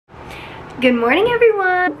Good morning,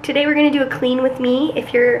 everyone. Today we're gonna do a clean with me.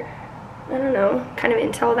 If you're, I don't know, kind of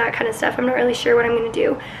into all that kind of stuff, I'm not really sure what I'm gonna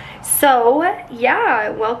do. So yeah,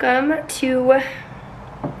 welcome to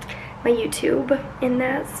my YouTube, and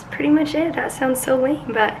that's pretty much it. That sounds so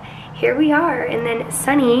lame, but here we are. And then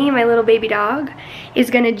Sunny, my little baby dog, is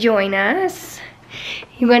gonna join us.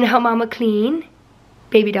 You wanna help Mama clean?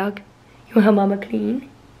 Baby dog, you wanna help Mama clean?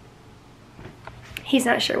 He's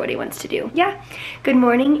not sure what he wants to do. Yeah, good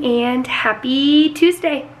morning and happy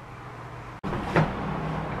Tuesday.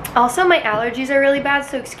 Also, my allergies are really bad,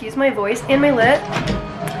 so excuse my voice, and my lip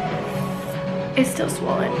is still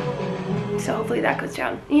swollen. So hopefully that goes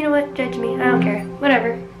down. You know what, judge me, I don't care.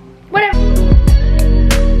 Whatever, whatever.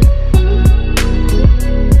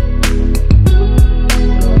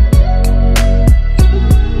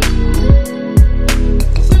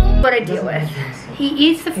 What I deal with. He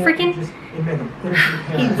eats the freaking,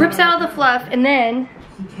 he rips out all the fluff and then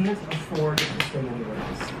he can't afford to stay anywhere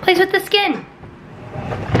else. Plays with the skin.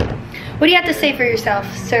 What do you have to say for yourself,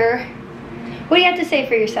 sir? What do you have to say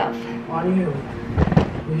for yourself? Why do you?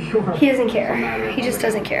 He doesn't care. He just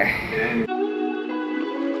doesn't care.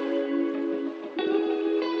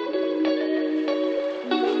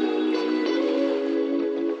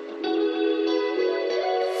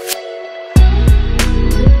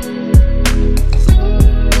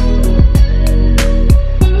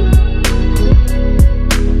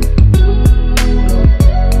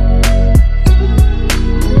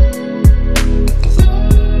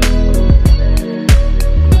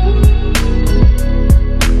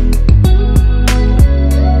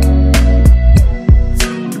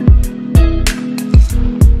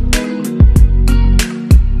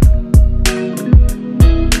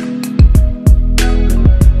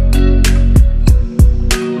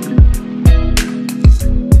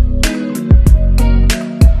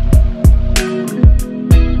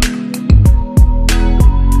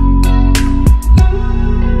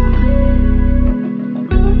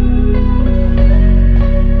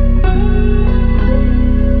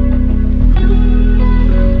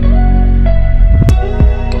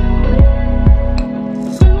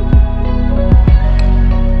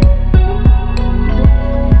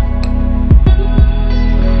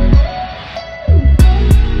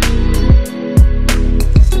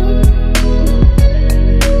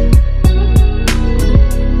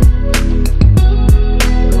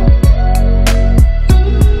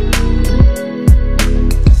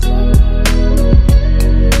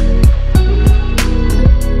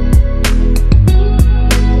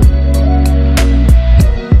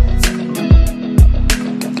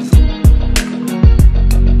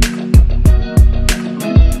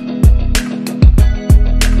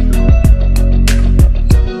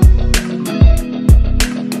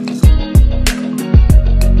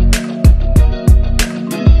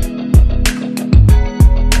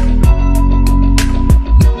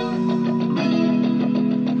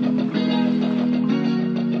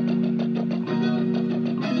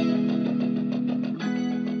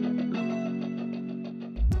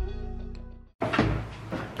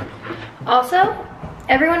 Also,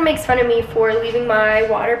 everyone makes fun of me for leaving my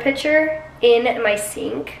water pitcher in my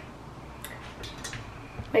sink,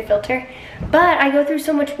 my filter, but I go through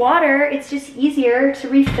so much water, it's just easier to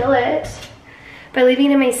refill it by leaving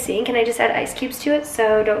it in my sink, and I just add ice cubes to it,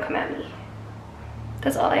 so don't come at me.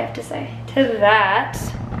 That's all I have to say to that.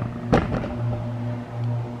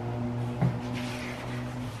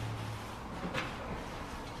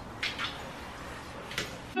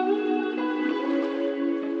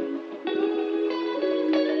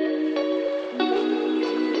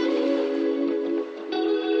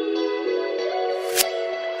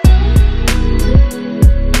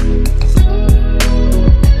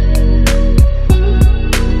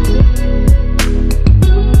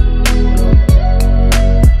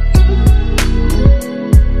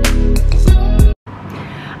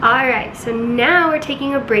 So now we're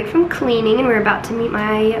taking a break from cleaning and we're about to meet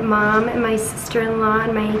my mom and my sister-in-law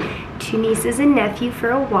and my two nieces and nephew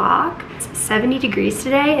for a walk. It's 70 degrees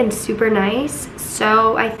today and super nice,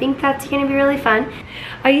 so I think that's gonna be really fun.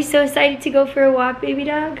 Are you so excited to go for a walk, baby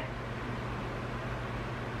dog?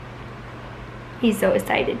 He's so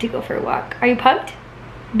excited to go for a walk. Are you pumped?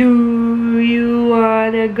 Do you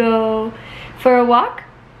wanna go for a walk?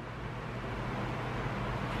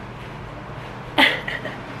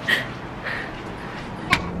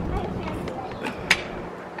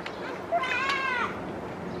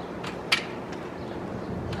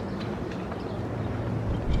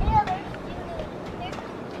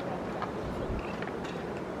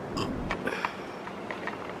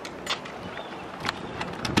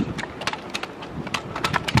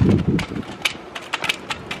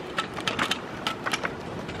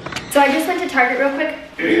 So I just went to Target real quick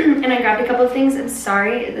and I grabbed a couple of things. I'm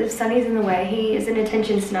sorry, the Sunny's in the way. He is an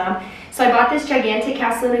attention snob. So I bought this gigantic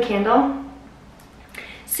Casaluna candle.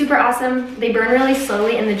 Super awesome. They burn really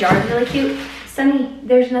slowly and the jar is really cute. Sunny,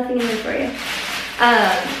 there's nothing in there for you.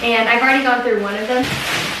 And I've already gone through one of them.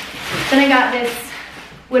 Then I got this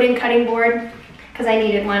wooden cutting board because I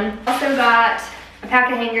needed one. Also got a pack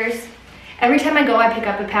of hangers. Every time I go, I pick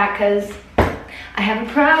up a pack because I have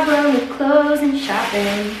a problem with clothes and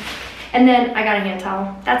shopping. And then I got a hand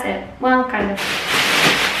towel. That's it. Well, kind of.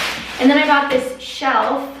 And then I got this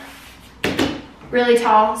shelf, really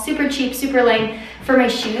tall, super cheap, super lame, for my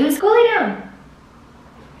shoes. Go lay down.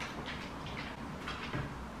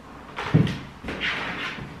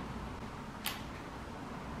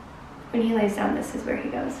 When he lays down, this is where he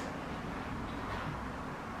goes.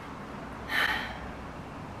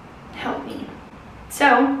 Help me.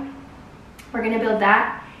 So, we're gonna build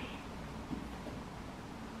that.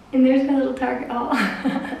 And there's my little Target haul.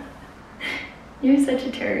 You're such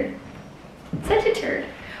a turd. Such a turd.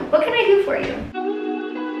 What can I do for you?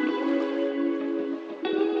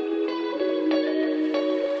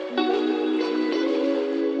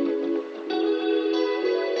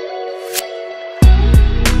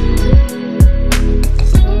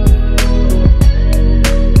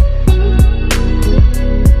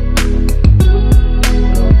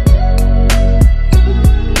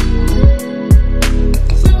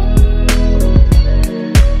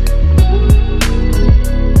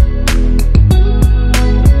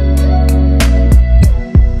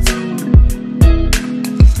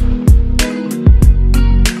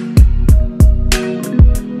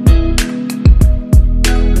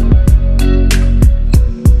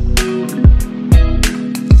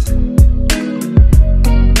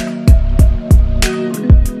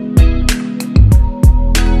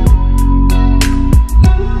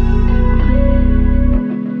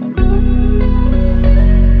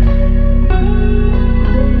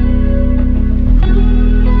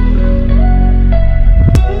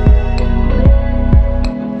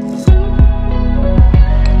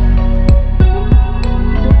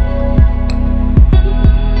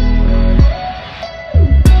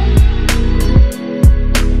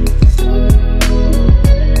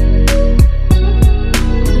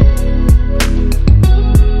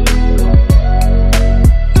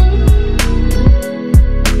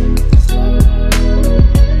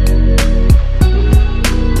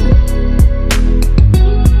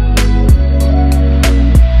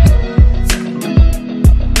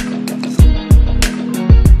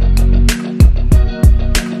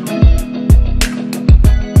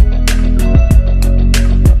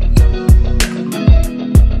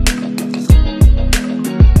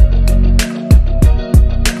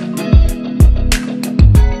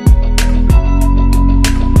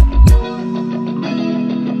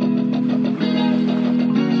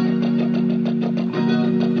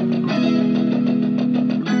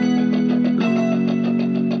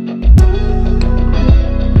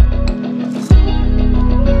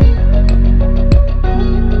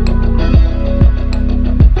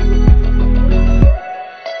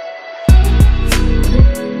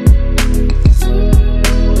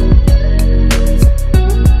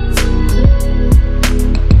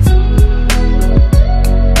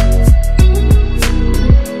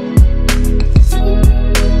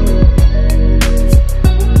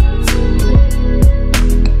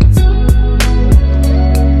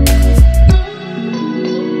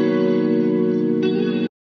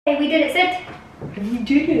 We did it, sit. We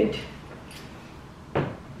did it.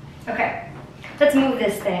 Okay, let's move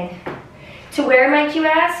this thing. To where, might you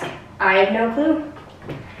ask? I have no clue.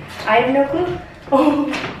 I have no clue.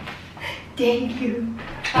 Oh, thank you.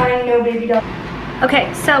 I know, baby doll.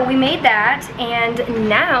 Okay, so we made that, and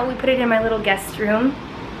now we put it in my little guest room.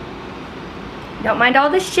 Don't mind all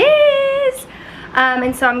the shoes.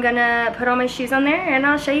 And so I'm gonna put all my shoes on there, and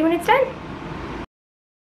I'll show you when it's done.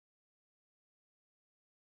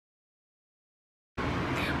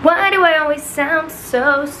 Why do I always sound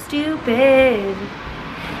so stupid?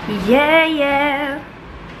 Yeah, yeah.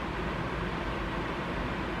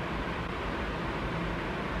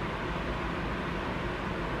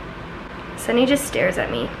 Sunny just stares at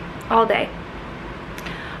me all day.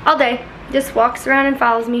 All day. Just walks around and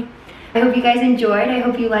follows me. I hope you guys enjoyed. I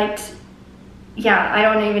hope you liked. Yeah, I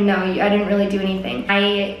don't even know. I didn't really do anything.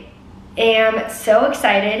 I am so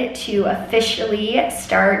excited to officially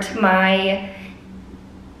start my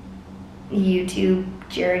YouTube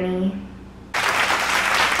journey. I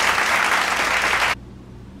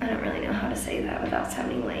don't really know how to say that without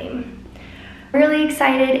sounding lame. Really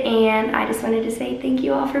excited, and I just wanted to say thank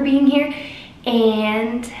you all for being here,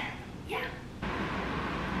 and yeah.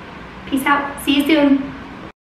 Peace out. See you soon.